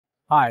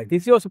Hi,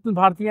 this is your Supil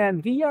Bharti,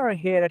 and we are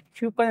here at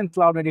Kubernetes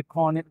Cloud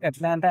Con in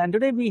Atlanta. And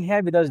today we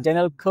have with us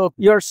Danielle Cook,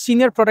 your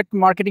Senior Product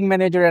Marketing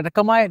Manager at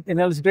Akamai.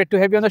 Danielle, it's great to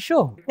have you on the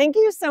show. Thank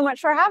you so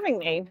much for having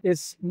me.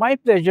 It's my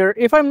pleasure.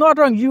 If I'm not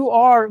wrong, you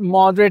are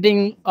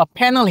moderating a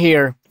panel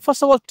here.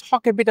 First of all,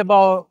 talk a bit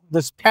about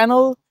this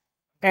panel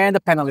and the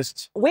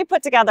panelists. We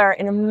put together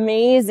an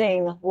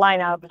amazing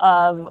lineup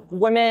of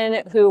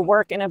women who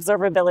work in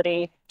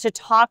observability to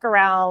talk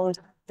around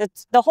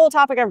the whole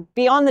topic of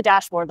beyond the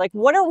dashboard. Like,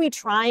 what are we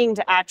trying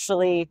to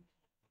actually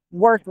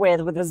work with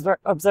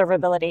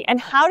observability?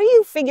 And how do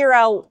you figure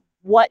out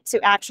what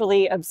to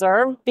actually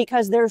observe?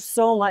 Because there's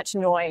so much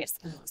noise.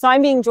 So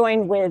I'm being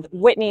joined with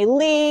Whitney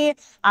Lee,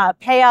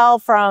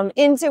 Payal from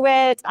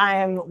Intuit.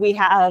 We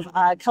have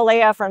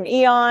Kalea from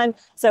Eon.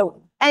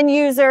 So end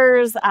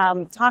users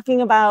talking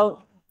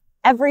about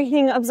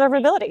everything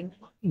observability.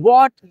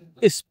 What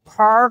is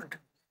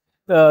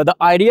the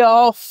idea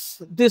of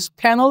this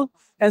panel?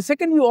 And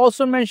second, you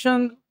also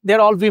mentioned they're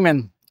all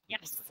women.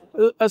 Yes.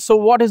 So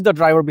what is the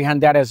driver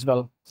behind that as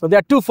well? So there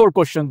are 2-4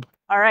 questions.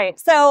 All right.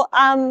 So,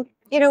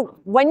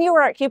 when you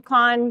were at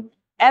KubeCon,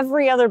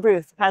 every other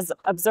booth has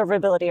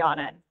observability on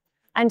it.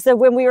 And so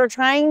when we were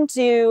trying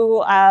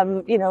to,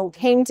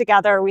 came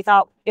together, we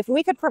thought if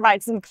we could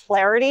provide some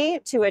clarity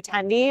to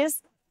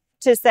attendees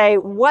to say,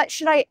 what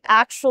should I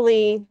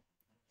actually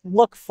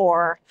look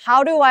for?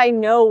 How do I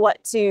know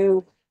what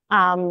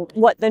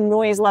the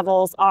noise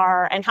levels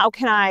are, and how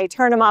can I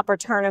turn them up or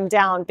turn them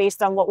down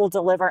based on what will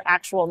deliver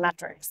actual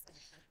metrics?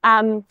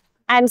 And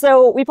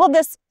so we pulled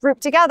this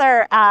group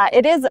together.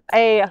 It is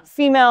a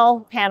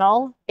female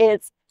panel.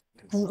 It's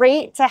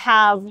great to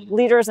have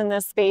leaders in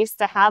this space,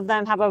 to have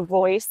them have a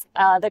voice.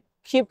 The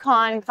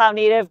KubeCon, Cloud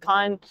Native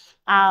Con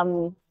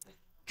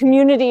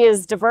community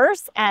is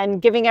diverse, and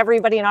giving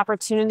everybody an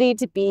opportunity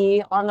to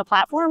be on the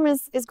platform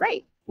is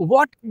great.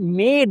 What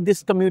made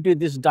this community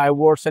this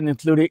diverse and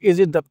inclusive? Is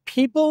it the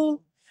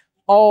people,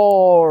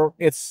 or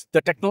it's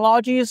the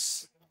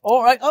technologies,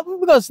 or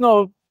because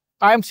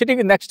I'm sitting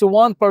next to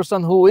one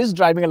person who is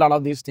driving a lot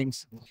of these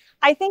things.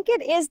 I think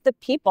it is the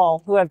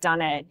people who have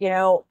done it.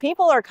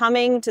 People are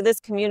coming to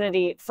this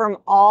community from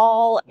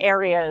all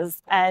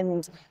areas,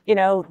 and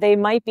they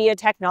might be a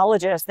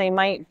technologist, they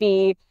might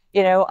be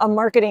a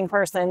marketing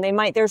person,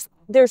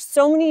 there's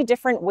so many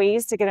different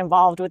ways to get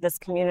involved with this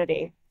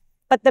community.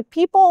 But the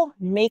people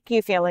make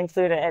you feel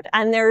included.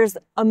 And there's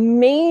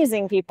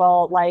amazing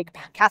people like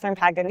Catherine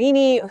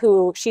Paganini,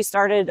 who she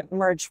started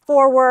Merge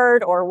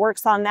Forward or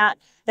works on that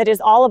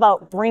is all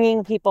about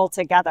bringing people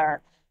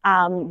together.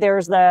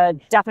 There's the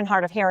Deaf and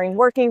Hard of Hearing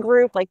Working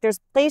Group. Like, there's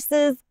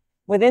places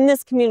within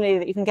this community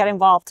that you can get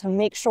involved to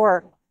make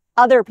sure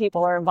other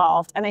people are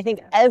involved. And I think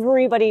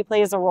everybody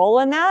plays a role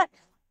in that.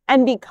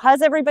 And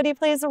because everybody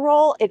plays a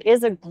role, it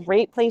is a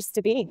great place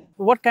to be.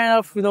 What kind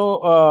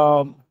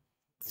of,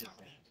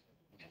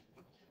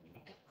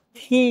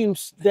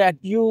 themes that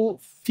you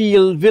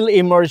feel will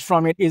emerge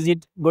from it? Is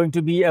it going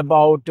to be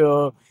about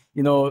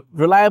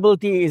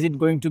reliability? Is it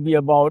going to be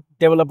about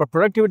developer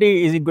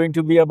productivity? Is it going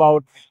to be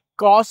about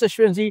cost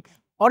efficiency?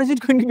 Or is it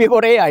going to be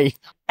about AI?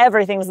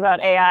 Everything's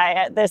about AI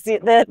at this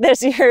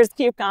year's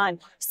KubeCon.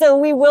 So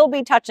we will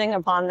be touching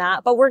upon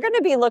that, but we're going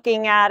to be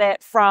looking at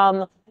it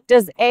from,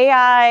 do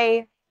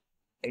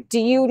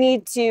you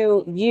need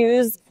to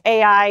use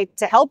AI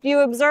to help you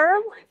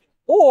observe,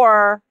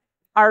 or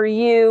are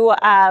you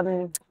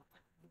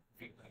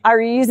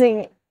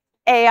using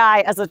AI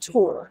as a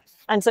tool?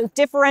 And so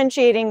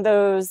differentiating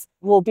those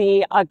will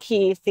be a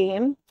key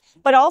theme.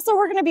 But also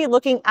we're going to be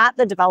looking at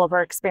the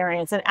developer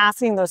experience and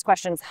asking those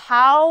questions.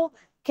 How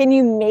can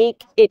you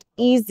make it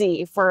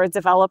easy for a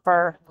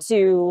developer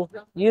to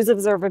use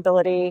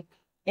observability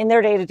in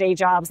their day-to-day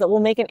jobs that will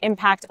make an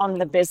impact on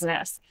the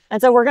business? And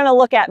so we're going to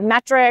look at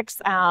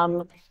metrics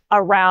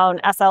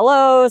around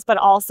SLOs, but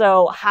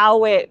also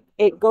how it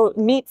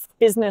meets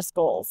business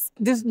goals.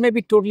 This may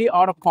be totally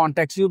out of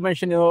context. You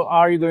mentioned,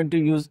 are you going to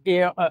use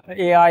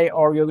AI,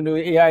 or you're going to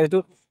use AI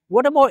to?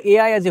 What about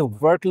AI as a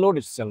workload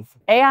itself?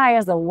 AI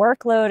as a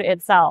workload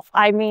itself.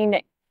 I mean,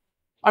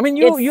 you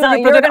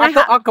represent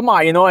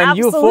Akamai, and absolutely.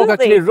 You folks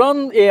actually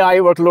run AI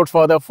workloads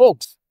for the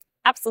folks.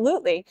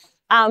 Absolutely.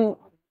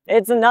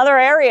 It's another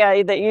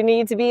area that you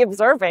need to be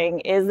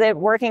observing. Is it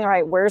working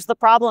right? Where's the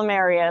problem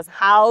areas?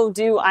 How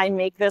do I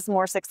make this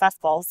more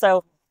successful?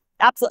 So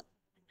absolutely.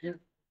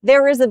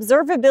 There is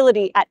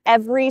observability at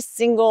every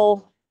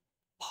single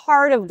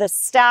part of the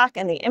stack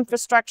and the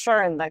infrastructure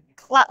and the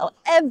cloud,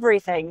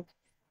 everything,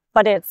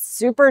 but it's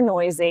super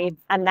noisy.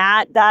 And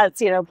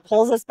that's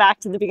pulls us back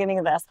to the beginning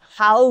of this.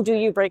 How do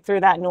you break through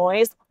that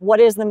noise?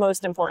 What is the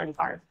most important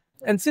part?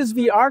 And since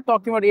we are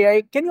talking about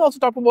AI, can you also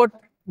talk about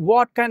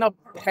what kind of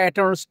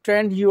patterns,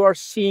 trend you are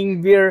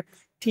seeing where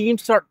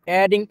teams are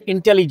adding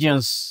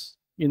intelligence?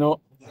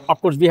 Of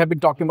course, we have been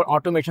talking about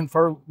automation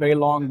for very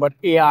long, but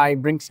AI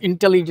brings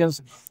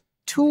intelligence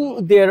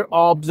to their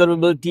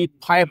observability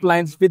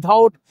pipelines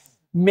without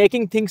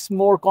making things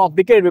more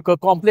complicated, because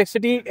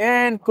complexity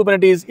and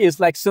Kubernetes is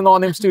like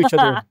synonyms to each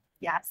other.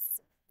 Yes.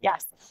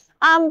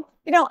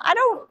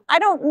 I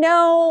don't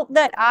know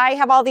that I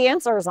have all the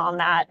answers on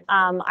that.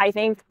 I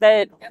think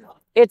that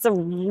it's a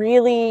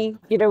really,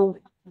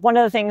 one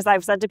of the things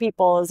I've said to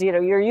people is,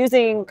 you're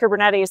using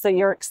Kubernetes, so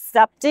you're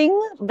accepting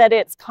that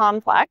it's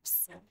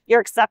complex. You're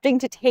accepting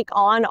to take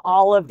on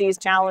all of these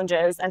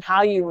challenges and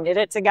how you knit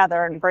it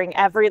together and bring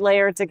every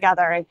layer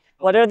together. And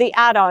what are the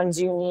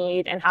add-ons you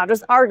need? And how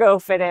does Argo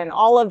fit in?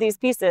 All of these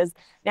pieces.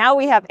 Now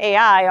we have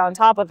AI on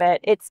top of it.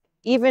 It's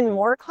even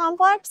more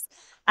complex.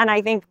 And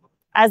I think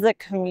as a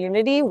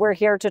community, we're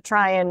here to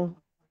try and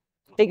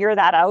figure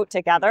that out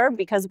together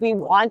because we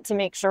want to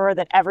make sure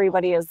that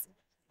everybody is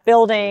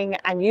building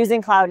and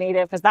using cloud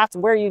native because that's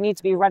where you need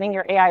to be running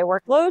your AI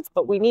workloads,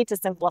 but we need to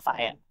simplify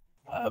it.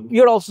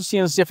 You're also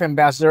CNCF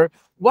Ambassador.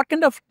 What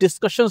kind of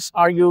discussions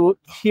are you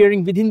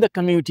hearing within the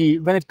community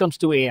when it comes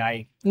to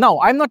AI? Now,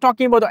 I'm not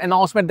talking about the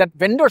announcement that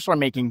vendors are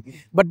making,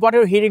 but what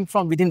are you hearing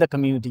from within the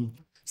community?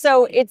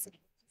 So it's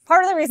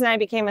part of the reason I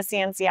became a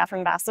CNCF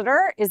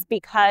Ambassador is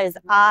because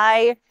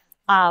I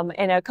am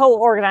a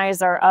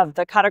co-organizer of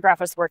the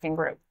Cartographists Working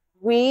Group.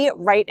 We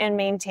wrote and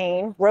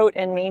maintain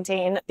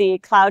the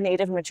cloud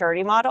native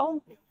maturity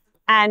model.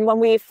 And when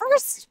we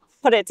first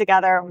put it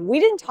together,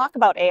 we didn't talk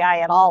about AI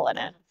at all in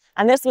it.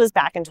 And this was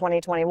back in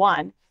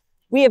 2021.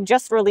 We have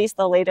just released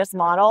the latest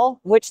model,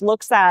 which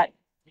looks at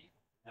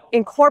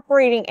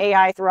incorporating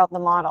AI throughout the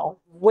model.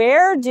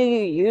 Where do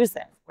you use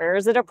it? Where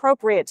is it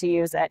appropriate to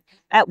use it?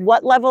 At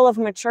what level of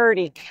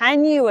maturity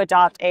can you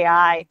adopt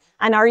AI?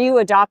 And are you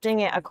adopting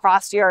it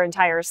across your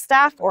entire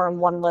stack or in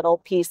one little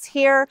piece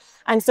here?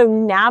 And so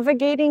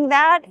navigating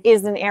that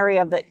is an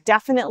area that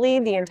definitely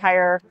the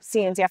entire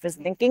CNCF is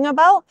thinking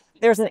about.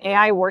 There's an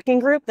AI working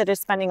group that is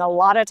spending a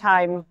lot of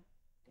time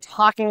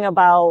talking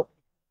about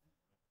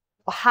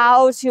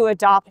how to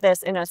adopt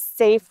this in a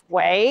safe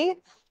way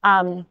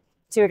to,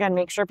 again,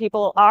 make sure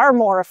people are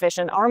more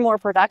efficient, are more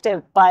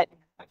productive, but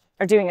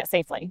are doing it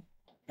safely.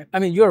 I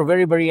mean, you're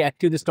very, very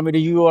active in this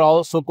committee. You are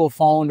also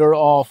co-founder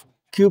of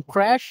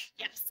KubeCrash.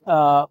 Yes.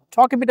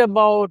 Talk a bit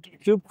about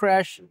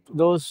KubeCrash,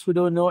 those who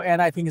don't know,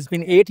 and I think it's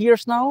been 8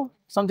 years now,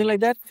 something like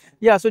that.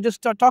 Yeah, so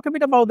just talk a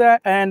bit about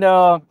that and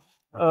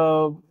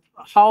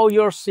how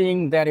you're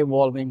seeing that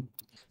evolving.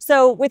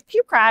 So with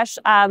KubeCrash,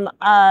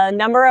 a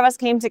number of us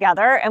came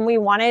together and we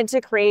wanted to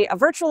create a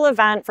virtual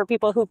event for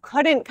people who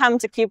couldn't come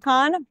to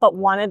KubeCon but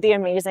wanted the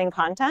amazing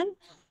content.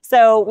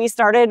 So we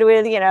started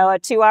with, a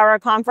 2-hour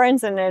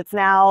conference and it's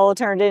now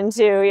turned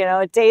into,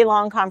 a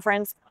day-long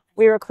conference.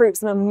 We recruit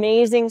some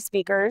amazing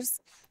speakers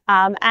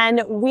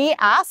and we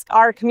ask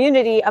our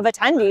community of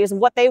attendees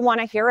what they want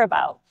to hear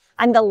about.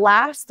 And the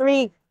last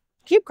 3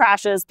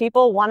 KubeCrashes,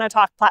 people want to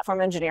talk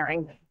platform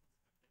engineering.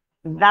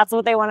 That's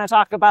what they want to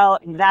talk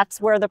about.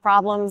 That's where the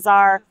problems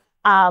are.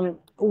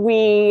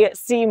 We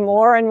see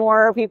more and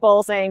more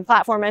people saying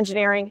platform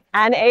engineering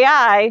and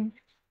AI.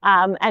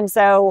 And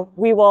so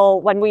we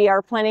will, when we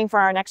are planning for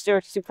our next 2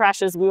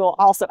 crashes, we will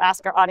also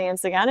ask our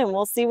audience again and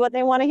we'll see what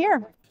they want to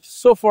hear.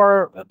 So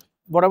for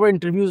whatever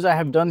interviews I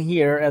have done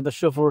here at the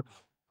show,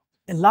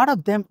 a lot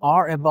of them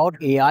are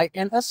about AI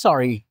and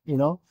SRE,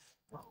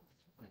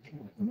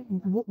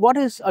 What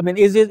is,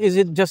 is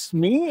it just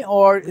me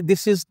or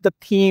this is the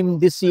theme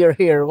this year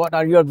here? What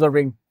are you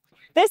observing?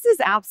 This is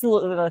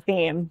absolutely the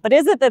theme, but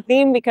is it the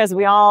theme because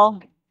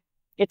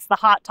it's the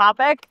hot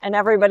topic and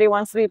everybody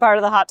wants to be part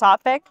of the hot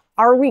topic?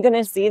 Are we going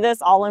to see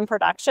this all in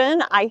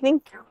production? I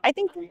think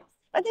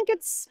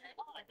it's,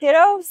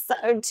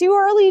 too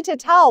early to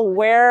tell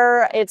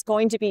where it's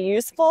going to be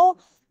useful.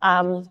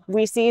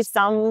 We see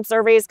some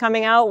surveys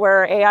coming out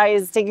where AI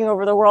is taking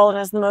over the world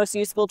and is the most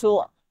useful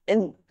tool.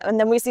 And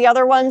then we see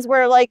other ones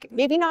where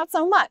maybe not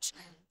so much.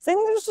 So I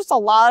think there's just a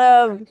lot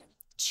of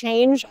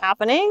change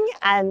happening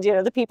and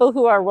the people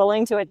who are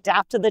willing to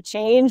adapt to the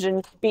change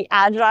and be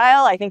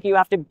agile, I think you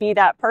have to be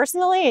that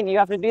personally and you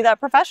have to do that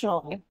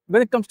professionally.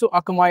 When it comes to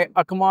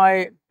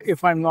Akamai,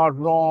 if I'm not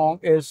wrong,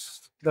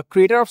 is the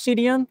creator of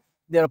CDN.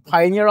 They're a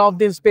pioneer of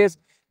this space.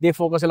 They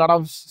focus a lot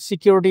of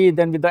security.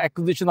 Then with the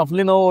acquisition of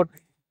Linode,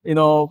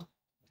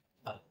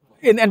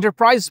 in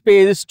enterprise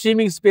space,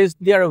 streaming space,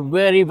 they are a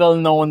very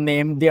well-known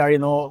name. They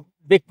are,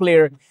 big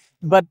player,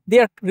 but they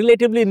are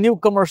relatively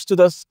newcomers to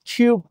the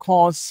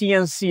KubeCon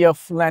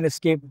CNCF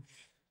landscape.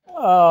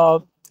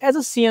 As a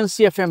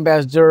CNCF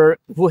ambassador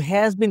who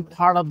has been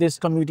part of this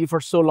community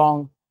for so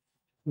long,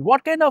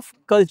 what kind of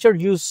culture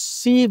you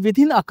see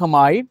within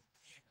Akamai?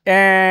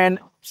 And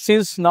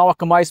since now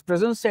Akamai's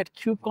presence at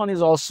KubeCon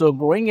is also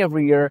growing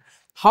every year,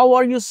 how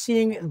are you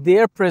seeing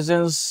their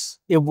presence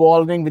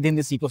evolving within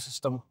this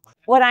ecosystem?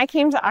 When I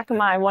came to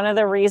Akamai, one of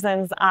the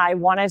reasons I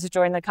wanted to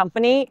join the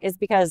company is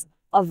because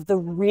of the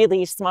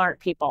really smart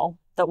people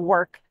that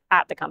work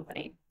at the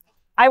company.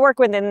 I work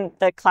within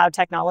the cloud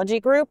technology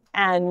group,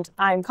 and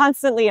I'm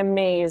constantly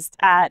amazed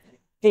at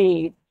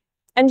the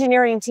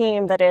engineering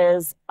team that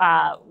is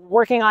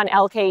working on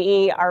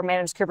LKE, our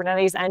managed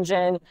Kubernetes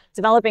engine,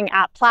 developing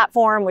App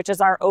Platform, which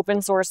is our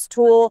open source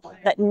tool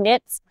that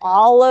knits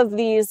all of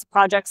these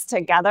projects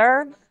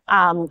together,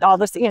 all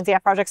the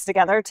CNCF projects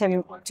together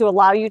to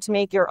allow you to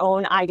make your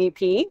own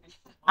IDP.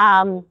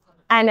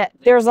 And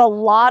there's a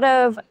lot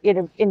of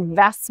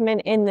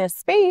investment in this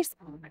space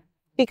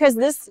because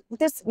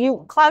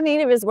cloud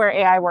native is where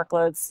AI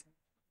workloads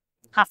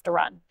have to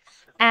run.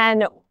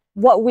 And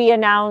what we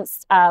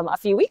announced a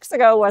few weeks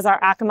ago was our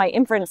Akamai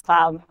Inference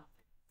Cloud,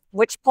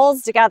 which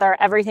pulls together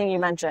everything you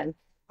mentioned.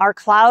 Our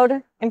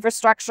cloud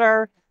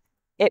infrastructure,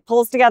 it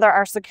pulls together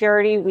our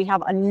security. We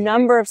have a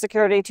number of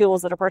security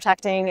tools that are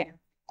protecting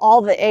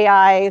all the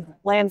AI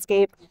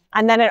landscape.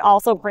 And then it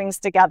also brings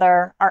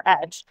together our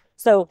edge.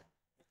 So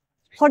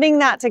putting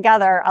that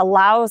together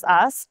allows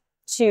us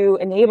to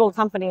enable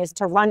companies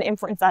to run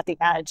inference at the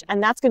edge.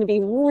 And that's going to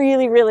be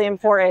really, really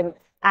important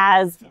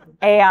as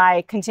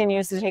AI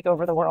continues to take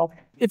over the world.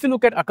 If you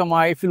look at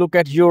Akamai, if you look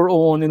at your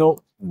own,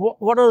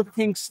 what are the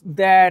things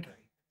that,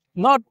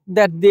 not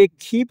that they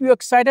keep you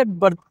excited,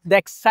 but the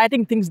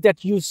exciting things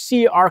that you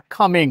see are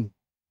coming,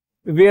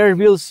 where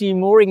we'll see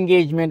more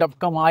engagement of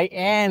Akamai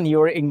and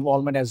your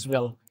involvement as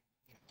well?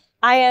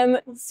 I am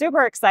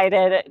super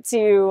excited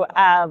to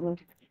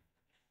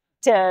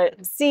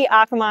see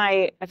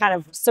Akamai kind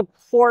of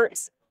support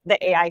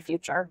the AI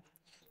future.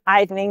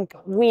 I think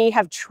we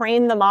have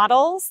trained the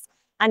models,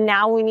 and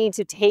now we need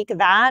to take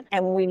that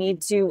and we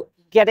need to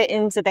get it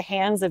into the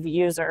hands of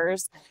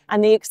users.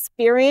 And the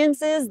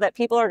experiences that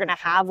people are going to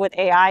have with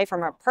AI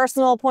from a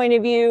personal point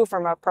of view,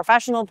 from a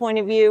professional point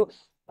of view,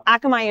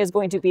 Akamai is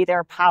going to be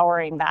there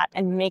powering that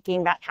and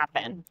making that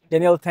happen.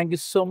 Danielle, thank you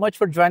so much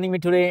for joining me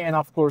today. And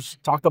of course,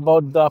 talk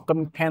about the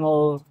upcoming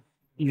panel,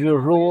 your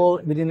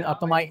role within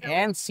Akamai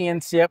and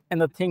CNCF,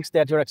 and the things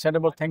that you're excited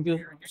about. Thank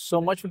you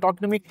so much for talking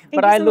to me.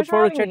 But I look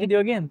forward to chatting with you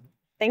again.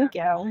 Thank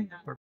you.